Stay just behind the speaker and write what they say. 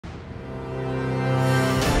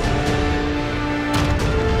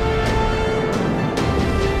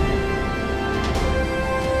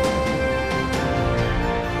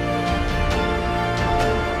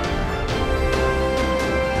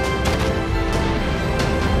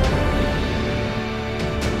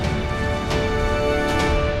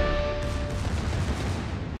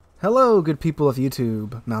Hello, good people of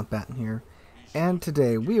YouTube, Mountbatten here, and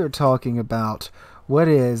today we are talking about what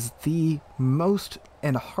is the most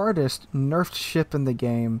and hardest nerfed ship in the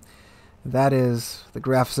game. That is the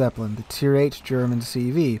Graf Zeppelin, the Tier 8 German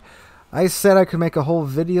CV. I said I could make a whole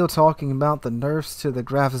video talking about the nerfs to the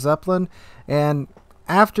Graf Zeppelin, and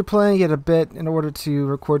after playing it a bit in order to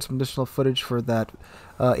record some additional footage for that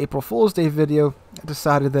April Fool's Day video, I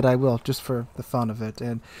decided that I will, just for the fun of it.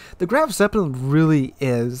 And the Graf Zeppelin really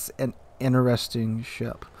is an interesting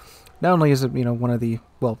ship. Not only is it, one of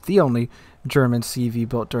the only German CV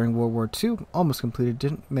built during World War II, almost completed,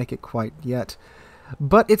 didn't make it quite yet,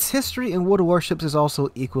 but its history in World of Warships is also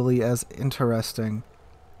equally as interesting.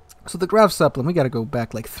 So the Graf Zeppelin, we got to go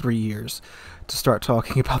back like 3 years to start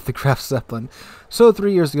talking about the Graf Zeppelin. So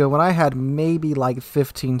 3 years ago, when I had maybe like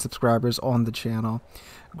 15 subscribers on the channel,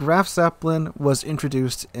 Graf Zeppelin was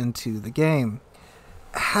introduced into the game.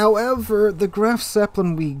 However, the Graf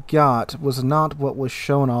Zeppelin we got was not what was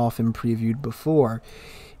shown off and previewed before.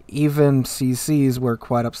 Even CCs were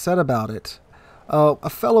quite upset about it. A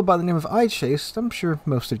fellow by the name of iChase, I'm sure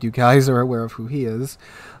most of you guys are aware of who he is,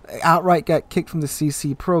 outright got kicked from the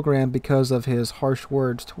CC program because of his harsh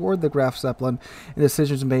words toward the Graf Zeppelin and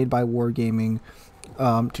decisions made by Wargaming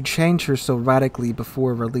to change her so radically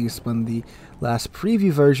before release when the last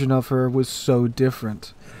preview version of her was so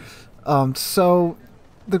different. So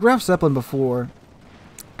the Graf Zeppelin before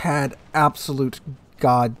had absolute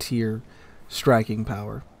god tier striking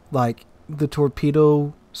power. Like, the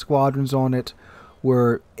torpedo squadrons on it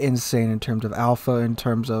were insane in terms of alpha, in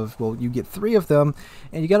terms of, well, you get 3 of them,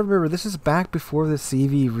 and you gotta remember, this is back before the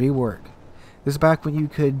CV rework. This is back when you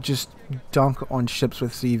could just dunk on ships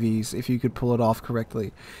with CVs if you could pull it off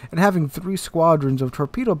correctly. And having 3 squadrons of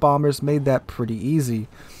torpedo bombers made that pretty easy.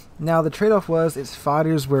 Now, the trade-off was its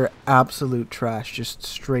fighters were absolute trash, just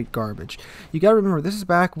straight garbage. You gotta remember, this is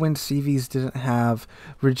back when CVs didn't have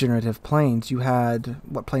regenerative planes. You had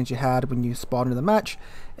what planes you had when you spawned into the match,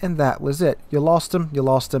 and that was it. You lost them,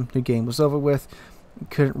 your game was over with. You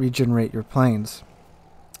couldn't regenerate your planes.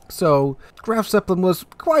 So, Graf Zeppelin was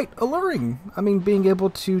quite alluring. I mean, being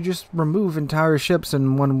able to just remove entire ships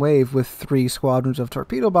in one wave with 3 squadrons of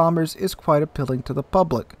torpedo bombers is quite appealing to the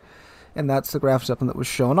public. And that's the Graf Zeppelin that was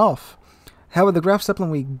shown off. However, the Graf Zeppelin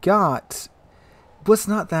we got was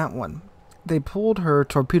not that one. They pulled her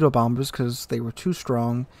torpedo bombers because they were too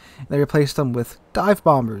strong, and they replaced them with dive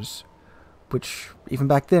bombers, which even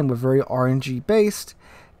back then were very RNG based,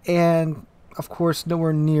 and of course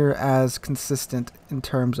nowhere near as consistent in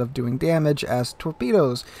terms of doing damage as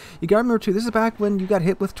torpedoes. You gotta remember too, this is back when you got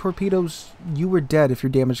hit with torpedoes, you were dead if your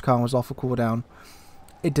damage con was off a cooldown.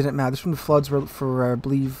 It didn't matter. This one, the floods were for, I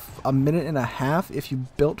believe, a minute and a half if you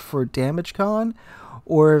built for damage con,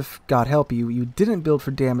 or if, God help you, you didn't build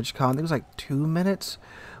for damage con. It was like 2 minutes,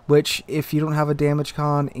 which if you don't have a damage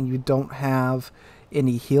con and you don't have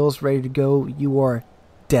any heals ready to go, you are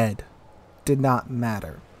dead. Did not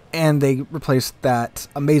matter. And they replaced that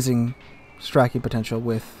amazing striking potential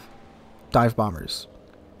with dive bombers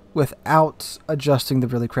without adjusting the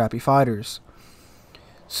really crappy fighters.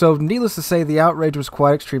 So, needless to say, the outrage was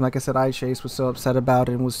quite extreme. Like I said, iChase was so upset about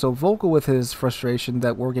it and was so vocal with his frustration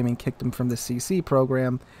that Wargaming kicked him from the CC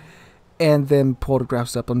program and then pulled a Graf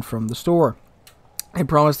Zeppelin from the store. They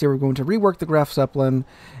promised they were going to rework the Graf Zeppelin,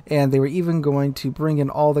 and they were even going to bring in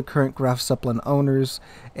all the current Graf Zeppelin owners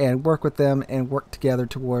and work with them and work together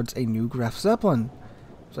towards a new Graf Zeppelin.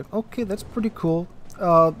 It's like, okay, that's pretty cool.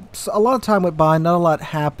 So a lot of time went by, not a lot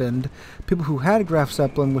happened. People who had Graf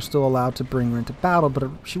Zeppelin were still allowed to bring her into battle, but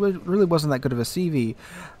she really wasn't that good of a CV.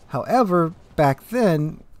 However, back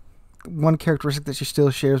then, one characteristic that she still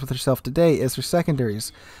shares with herself today is her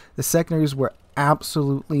secondaries. The secondaries were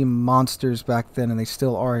absolutely monsters back then, and they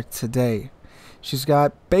still are today. She's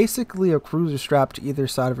got basically a cruiser strapped to either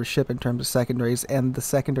side of her ship in terms of secondaries, and the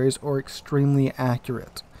secondaries are extremely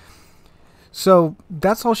accurate. So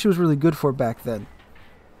that's all she was really good for back then.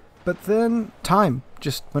 But then time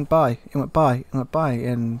just went by and went by and went by,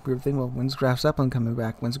 and we were thinking, well, when's Graf Zeppelin coming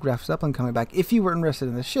back? When's Graf Zeppelin coming back? If you were interested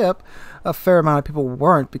in the ship, a fair amount of people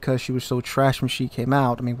weren't because she was so trash when she came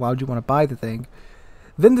out. I mean, why would you want to buy the thing?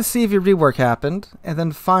 Then the CV rework happened, and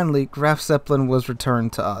then finally Graf Zeppelin was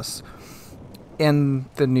returned to us in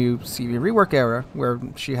the new CV rework era, where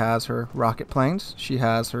she has her rocket planes, she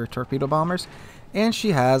has her torpedo bombers, and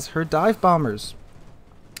she has her dive bombers.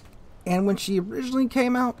 And when she originally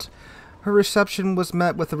came out, her reception was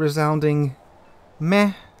met with a resounding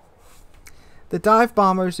meh. The dive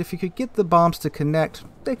bombers, if you could get the bombs to connect,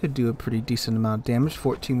 they could do a pretty decent amount of damage,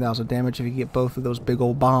 14,000 damage if you get both of those big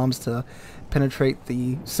old bombs to penetrate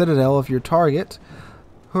the citadel of your target.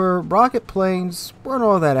 Her rocket planes weren't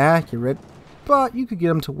all that accurate, but you could get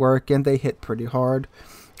them to work and they hit pretty hard.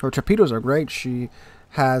 Her torpedoes are great. She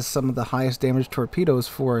has some of the highest damage torpedoes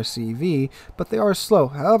for a CV, but they are slow.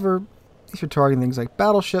 However, if you're targeting things like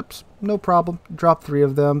battleships, no problem. Drop 3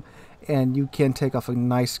 of them and you can take off a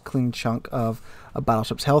nice clean chunk of a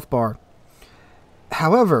battleship's health bar.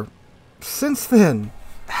 However, since then,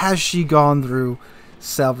 has she gone through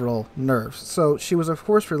several nerfs? So she was of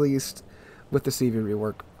course released with the CV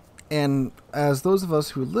rework. And as those of us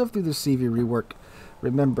who lived through the CV rework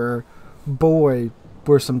remember, boy,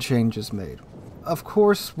 were some changes made. Of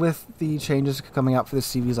course, with the changes coming out for the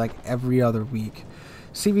CVs like every other week,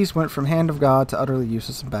 CVs went from hand of God to utterly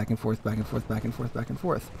useless and back and forth, back and forth, back and forth, back and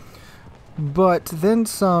forth. But then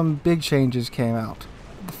some big changes came out.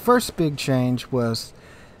 The first big change was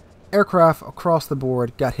aircraft across the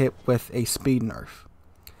board got hit with a speed nerf.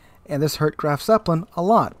 And this hurt Graf Zeppelin a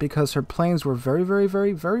lot because her planes were very, very,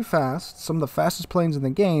 very, very fast. Some of the fastest planes in the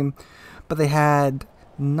game, but they had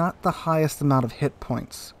not the highest amount of hit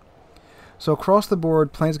points. So across the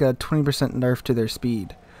board, planes got a 20% nerf to their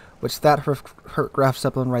speed, which that hurt Graf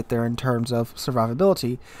Zeppelin right there in terms of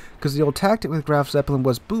survivability, because the old tactic with Graf Zeppelin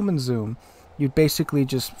was boom and zoom. You'd basically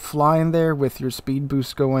just fly in there with your speed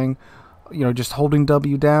boost going, you know, just holding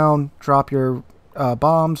W down, drop your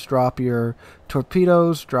bombs, drop your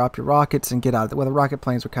torpedoes, drop your rockets, and get out of it. Well, the rocket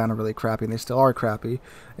planes were kind of really crappy, and they still are crappy,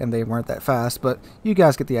 and they weren't that fast, but you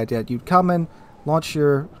guys get the idea. You'd come in, launch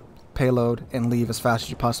your payload, and leave as fast as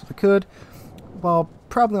you possibly could, while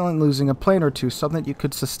probably only losing a plane or two, something that you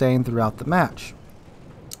could sustain throughout the match.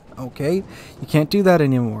 Okay, you can't do that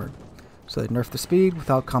anymore. So they nerfed the speed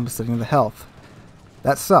without compensating the health.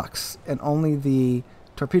 That sucks, and only the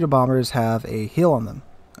torpedo bombers have a heal on them.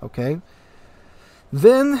 Okay.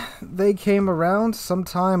 Then they came around some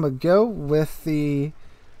time ago with the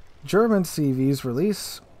German CV's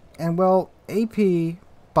release, and well, AP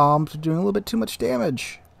bombs are doing a little bit too much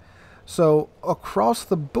damage. So across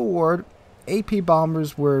the board, AP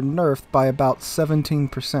bombers were nerfed by about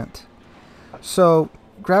 17%. So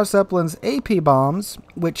Graf Zeppelin's AP bombs,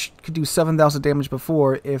 which could do 7,000 damage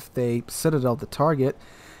before if they citadel the target,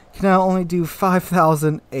 can now only do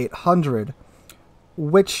 5,800,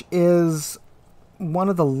 which is one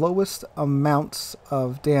of the lowest amounts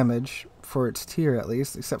of damage for its tier, at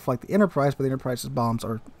least, except for like the Enterprise, but the Enterprise's bombs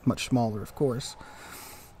are much smaller, of course.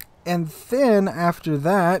 And then after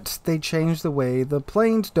that, they changed the way the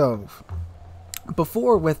planes dove.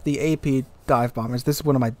 Before, with the AP dive bombers, this is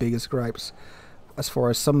one of my biggest gripes as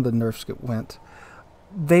far as some of the nerfs went.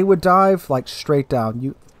 They would dive like straight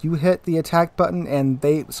down. You hit the attack button and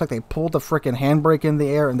it's like they pulled the frickin' handbrake in the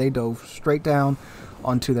air and they dove straight down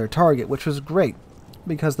onto their target, which was great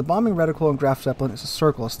because the bombing reticle in Graf Zeppelin is a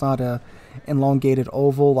circle. It's not a elongated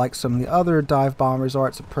oval like some of the other dive bombers are.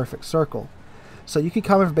 It's a perfect circle. So you could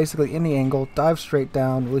come in from basically any angle, dive straight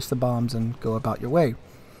down, release the bombs, and go about your way.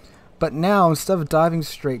 But now, instead of diving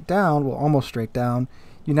straight down, well, almost straight down,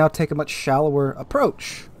 you now take a much shallower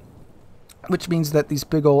approach, which means that these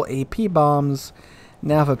big old AP bombs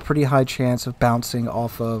now have a pretty high chance of bouncing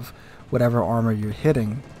off of whatever armor you're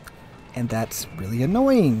hitting, and that's really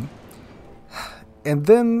annoying. And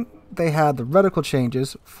then they had the reticle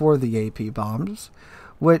changes for the AP bombs,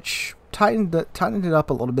 which tightened it up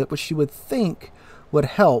a little bit, which you would think would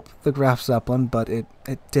help the Graf Zeppelin, but it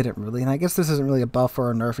didn't really. And I guess this isn't really a buff or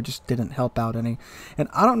a nerf, it just didn't help out any. And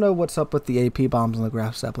I don't know what's up with the AP bombs on the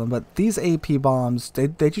Graf Zeppelin, but these AP bombs,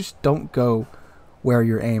 they just don't go where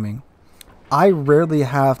you're aiming. I rarely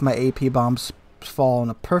have my AP bombs fall in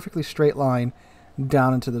a perfectly straight line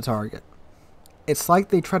down into the target. It's like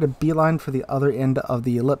they try to beeline for the other end of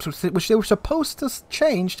the ellipse, which they were supposed to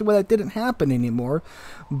change to where that didn't happen anymore,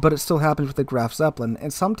 but it still happens with the Graf Zeppelin.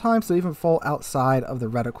 And sometimes they even fall outside of the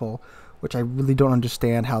reticle, which I really don't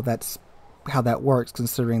understand how that works,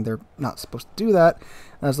 considering they're not supposed to do that.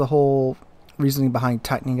 That's the whole reasoning behind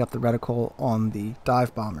tightening up the reticle on the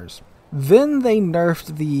dive bombers. Then they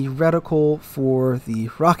nerfed the reticle for the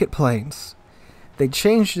rocket planes. They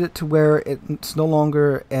changed it to where it's no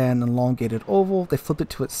longer an elongated oval. They flipped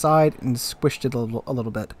it to its side and squished it a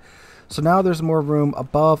little bit. So now there's more room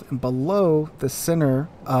above and below the center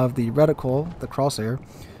of the reticle, the crosshair,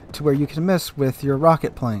 to where you can miss with your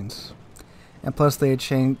rocket planes. And plus they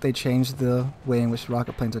changed the way in which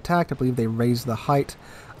rocket planes attacked. I believe they raised the height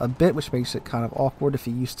a bit, which makes it kind of awkward if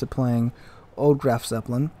you're used to playing old Graf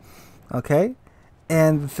Zeppelin. Okay?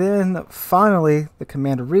 And then finally the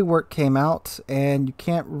Commander rework came out, and you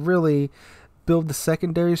can't really build the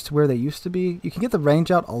secondaries to where they used to be. You can get the range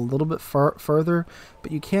out a little bit further,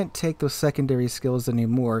 but you can't take those secondary skills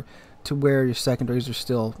anymore to where your secondaries are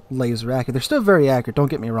still laser accurate. They're still very accurate, don't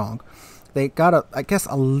get me wrong. They got, I guess,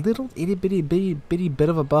 a little itty-bitty bit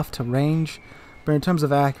of a buff to range, but in terms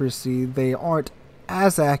of accuracy, they aren't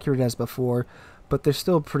as accurate as before, but they're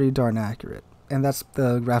still pretty darn accurate. And that's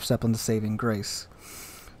the Graf Zeppelin's saving grace.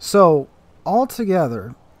 So,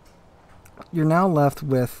 altogether, you're now left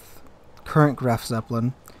with current Graf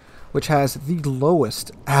Zeppelin, which has the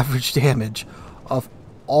lowest average damage of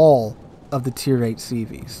all of the Tier 8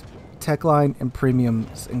 CVs, Techline and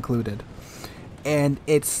Premiums included. And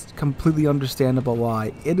it's completely understandable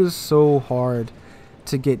why. It is so hard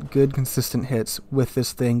to get good consistent hits with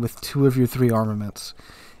this thing with 2 of your 3 armaments.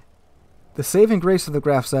 The saving grace of the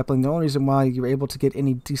Graf Zeppelin, the only reason why you're able to get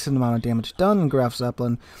any decent amount of damage done in Graf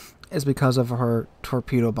Zeppelin is because of her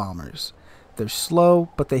torpedo bombers. They're slow,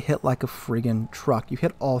 but they hit like a friggin' truck. You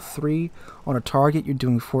hit all 3 on a target, you're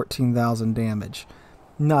doing 14,000 damage,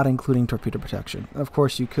 not including torpedo protection. And of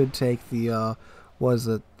course, you could take the,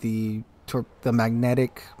 the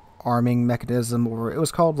magnetic arming mechanism, or it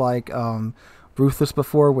was called like Ruthless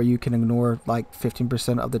before, where you can ignore like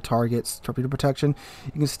 15% of the target's torpedo protection.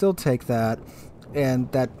 You can still take that,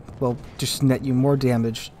 and that will just net you more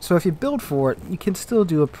damage. So if you build for it, you can still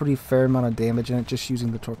do a pretty fair amount of damage in it just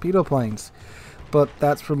using the torpedo planes. But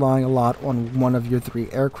that's relying a lot on one of your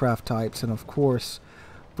 3 aircraft types, and of course,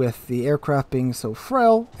 with the aircraft being so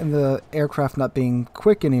frail and the aircraft not being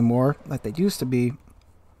quick anymore like they used to be,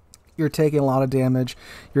 you're taking a lot of damage.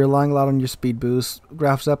 You're relying a lot on your speed boost.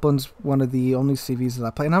 Graf Zeppelin's one of the only CVs that I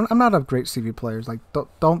play, and I'm not a great CV player. Like,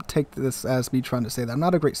 don't take this as me trying to say that. I'm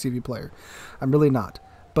not a great CV player. I'm really not.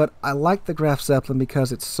 But I like the Graf Zeppelin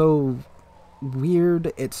because it's so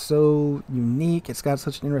weird. It's so unique. It's got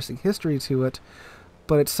such an interesting history to it,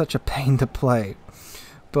 but it's such a pain to play.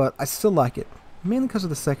 But I still like it, mainly because of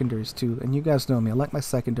the secondaries too. And you guys know me. I like my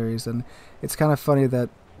secondaries, and it's kind of funny that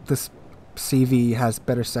this CV has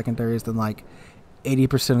better secondaries than like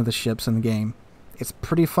 80% of the ships in the game. It's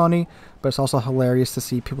pretty funny, but it's also hilarious to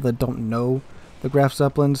see people that don't know the Graf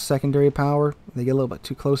Zeppelin's secondary power. They get a little bit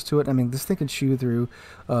too close to it. I mean, this thing can chew through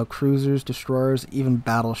cruisers, destroyers, even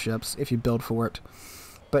battleships if you build for it.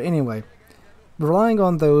 But anyway, relying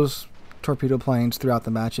on those torpedo planes throughout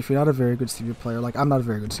the match, if you're not a very good CV player, like I'm not a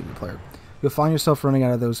very good CV player, you'll find yourself running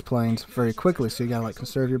out of those planes very quickly. So you gotta like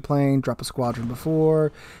conserve your plane, drop a squadron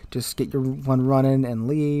before, just get your one running and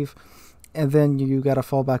leave. And then you gotta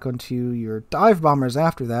fall back onto your dive bombers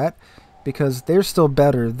after that, because they're still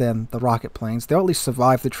better than the rocket planes. They'll at least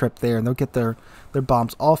survive the trip there, and they'll get their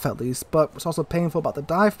bombs off at least. But what's also painful about the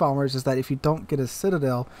dive bombers is that if you don't get a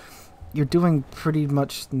citadel, you're doing pretty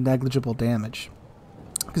much negligible damage.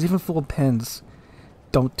 Because even full pins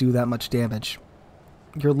don't do that much damage.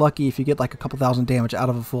 You're lucky if you get like a couple thousand damage out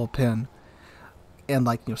of a full pin. And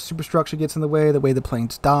like, you know, superstructure gets in the way the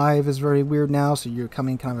planes dive is very weird now, so you're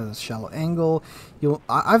coming kind of at a shallow angle.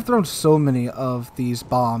 I've thrown so many of these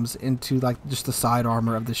bombs into like just the side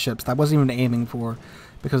armor of the ships that I wasn't even aiming for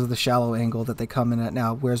because of the shallow angle that they come in at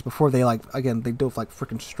now, whereas before they like, again, they dove like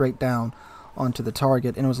freaking straight down onto the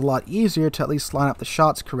target, and it was a lot easier to at least line up the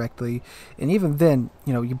shots correctly. And even then,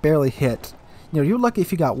 you know, you barely hit. You know, you're lucky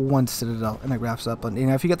if you got 1 citadel in a Graf Zeppelin. You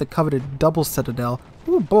know, if you got the coveted double citadel,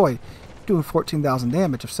 oh boy, doing 14,000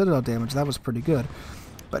 damage of citadel damage. That was pretty good.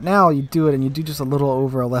 But now you do it, and you do just a little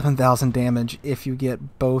over 11,000 damage if you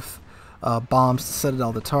get both bombs to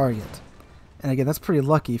citadel the target. And again, that's pretty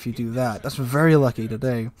lucky if you do that. That's very lucky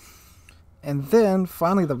today. And then,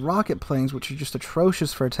 finally, the rocket planes, which are just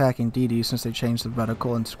atrocious for attacking DD since they changed the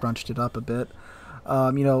reticle and scrunched it up a bit.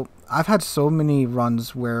 You know, I've had so many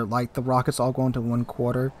runs where, like, the rockets all go into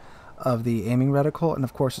 1/4 of the aiming reticle, and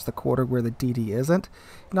of course it's the quarter where the DD isn't.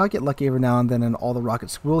 You know, I get lucky every now and then, and all the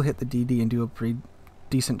rockets will hit the DD and do a pretty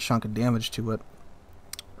decent chunk of damage to it.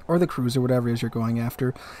 Or the cruiser, whatever it is you're going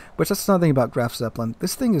after. Which, that's another thing about Graf Zeppelin.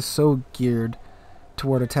 This thing is so geared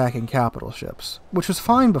toward attacking capital ships, which was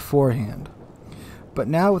fine beforehand. But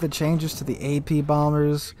now with the changes to the AP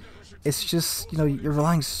bombers, it's just, you know, you're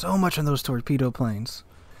relying so much on those torpedo planes.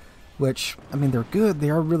 Which, I mean, they're good, they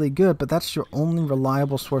are really good, but that's your only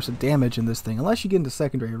reliable source of damage in this thing, unless you get into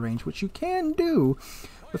secondary range, which you can do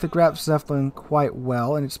with the Graf Zeppelin quite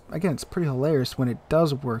well, and it's, again, it's pretty hilarious when it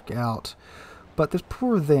does work out. But this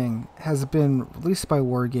poor thing has been released by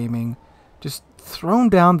Wargaming, just thrown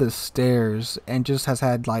down the stairs, and just has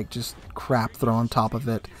had, like, just crap thrown on top of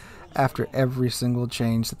it after every single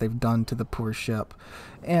change that they've done to the poor ship.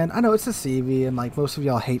 And I know it's a CV, and, like, most of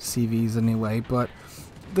y'all hate CVs anyway, but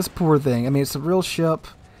this poor thing, I mean, it's a real ship.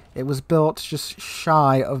 It was built just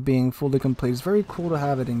shy of being fully complete. It's very cool to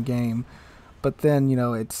have it in game, but then, you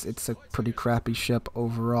know, it's a pretty crappy ship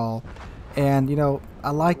overall. And, you know,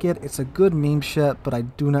 I like it. It's a good meme ship, but I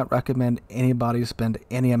do not recommend anybody spend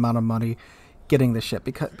any amount of money getting the ship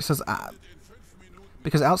because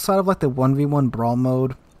outside of like the 1v1 brawl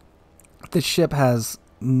mode, this ship has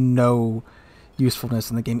no usefulness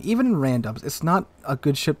in the game. Even in randoms, it's not a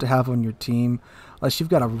good ship to have on your team unless you've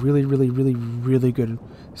got a really good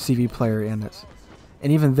CV player in it.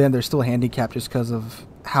 And even then, they're still handicapped just because of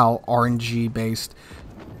how RNG based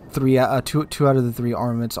two out of the 3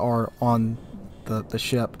 armaments are on the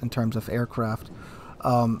ship in terms of aircraft.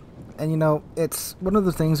 And you know, it's one of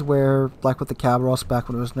the things where, like with the Cabros back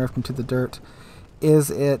when it was nerfed into the dirt, is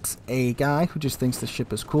it a guy who just thinks the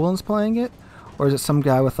ship is cool and is playing it? Or is it some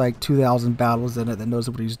guy with like 2,000 battles in it that knows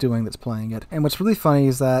what he's doing that's playing it? And what's really funny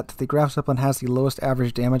is that the Graf Zeppelin has the lowest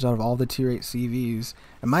average damage out of all the tier 8 CVs.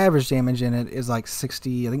 And my average damage in it is like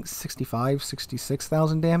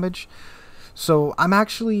 66,000 damage. So I'm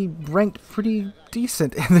actually ranked pretty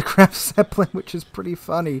decent in the Graf Zeppelin, which is pretty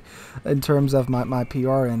funny in terms of my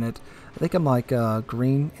PR in it. I think I'm like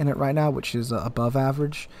green in it right now, which is above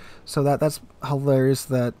average. So that's hilarious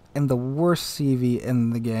that in the worst CV in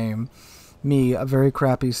the game, me, a very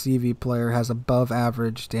crappy CV player, has above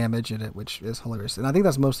average damage in it, which is hilarious. And I think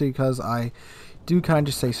that's mostly because I do kind of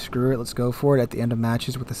just say screw it, let's go for it at the end of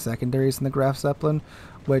matches with the secondaries in the Graf Zeppelin,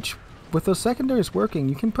 which with those secondaries working,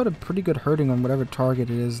 you can put a pretty good hurting on whatever target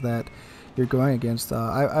it is that you're going against.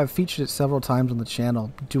 I've featured it several times on the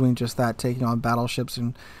channel, doing just that, taking on battleships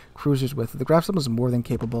and cruisers with it. The Graf Zeppelin is more than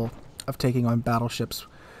capable of taking on battleships,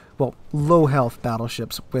 well, low health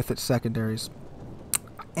battleships with its secondaries.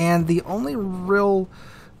 And the only real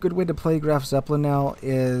good way to play Graf Zeppelin now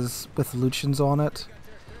is with Lucians on it.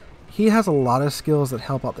 He has a lot of skills that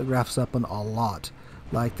help out the Graf Zeppelin a lot.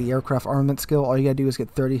 Like the aircraft armament skill, all you gotta do is get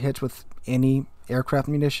 30 hits with any aircraft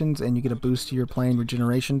munitions and you get a boost to your plane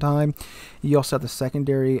regeneration time. You also have the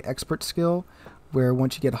secondary expert skill, where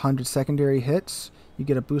once you get 100 secondary hits, you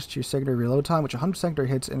get a boost to your secondary reload time, which 100 secondary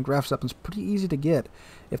hits in Graf Zeppelin is pretty easy to get.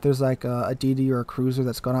 If there's like a DD or a cruiser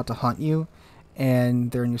that's gone out to hunt you,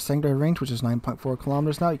 and they're in your secondary range, which is 9.4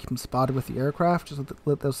 kilometers now, you keep them spotted with the aircraft, just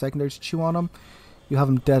let those secondaries chew on them. You have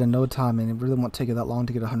them dead in no time, and it really won't take you that long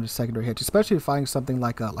to get 100 secondary hits, especially if finding something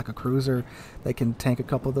like a cruiser that can tank a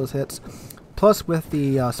couple of those hits. Plus, with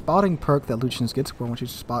the spotting perk that Lucians gets, where once you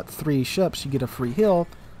spot 3 ships, you get a free hill.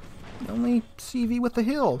 You only CV with the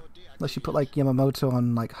hill, unless you put like Yamamoto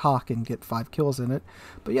on like Hawk and get 5 kills in it.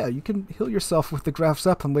 But yeah, you can heal yourself with the Graf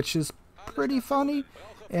Zeppelin, which is pretty funny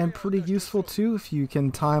and pretty useful too if you can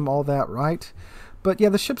time all that right. But yeah,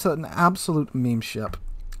 the ship's an absolute meme ship,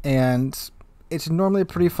 and it's normally a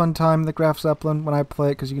pretty fun time in the Graf Zeppelin when I play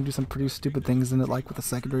it, because you can do some pretty stupid things in it, like with the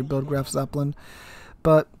secondary build Graf Zeppelin.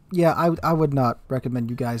 But yeah, I would not recommend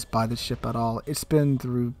you guys buy this ship at all. It's been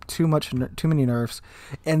through too many nerfs,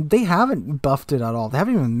 and they haven't buffed it at all. They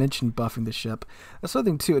haven't even mentioned buffing the ship. That's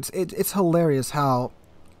another thing too. It's hilarious how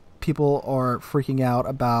people are freaking out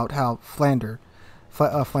about how Flander,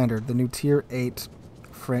 the new tier 8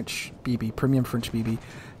 French BB, premium French BB,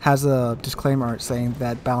 has a disclaimer art saying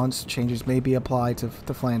that balance changes may be applied to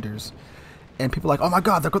Flanders. And people are like, oh my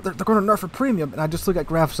god, they're going to nerf a premium. And I just look at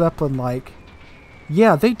Graf Zeppelin like,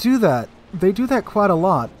 yeah, they do that. They do that quite a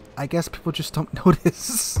lot. I guess people just don't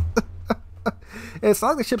notice. It's not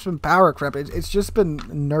like the ship's been power crap. It's just been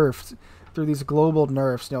nerfed through these global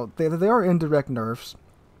nerfs. You know, they are indirect nerfs,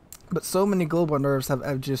 but so many global nerfs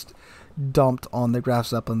have just dumped on the Graf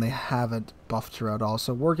Zeppelin. They haven't buffed her at all.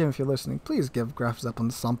 So Wargame, if you're listening, please give Graf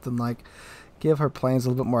Zeppelin something, like give her planes a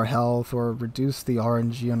little bit more health, or reduce the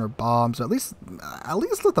RNG on her bombs, or at least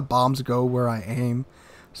let the bombs go where I aim,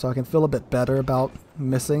 so I can feel a bit better about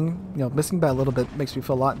missing. You know, missing by a little bit makes me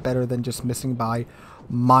feel a lot better than just missing by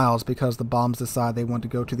miles, because the bombs decide they want to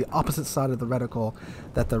go to the opposite side of the reticle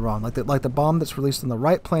that they're on. Like the bomb that's released on the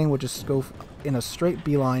right plane would just go in a straight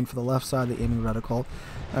beeline for the left side of the aiming reticle.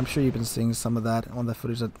 I'm sure you've been seeing some of that on the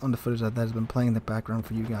footage that has been playing in the background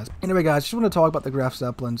for you guys. Anyway, guys, just want to talk about the Graf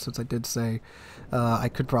Zeppelin, since I did say I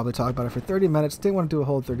could probably talk about it for 30 minutes. Didn't want to do a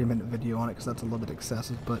whole 30-minute video on it because that's a little bit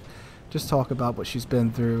excessive, but just talk about what she's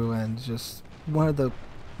been through, and just one of the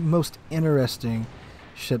most interesting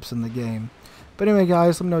ships in the game. But anyway,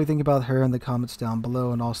 guys, let me know what you think about her in the comments down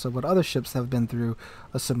below, and also what other ships have been through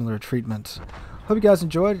a similar treatment. Hope you guys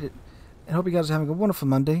enjoyed it, and hope you guys are having a wonderful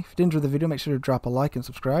Monday. If you did enjoy the video, make sure to drop a like and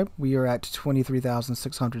subscribe. We are at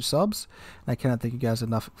 23,600 subs, and I cannot thank you guys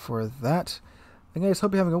enough for that. And guys,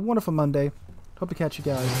 hope you're having a wonderful Monday. Hope to catch you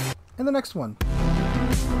guys in the next one.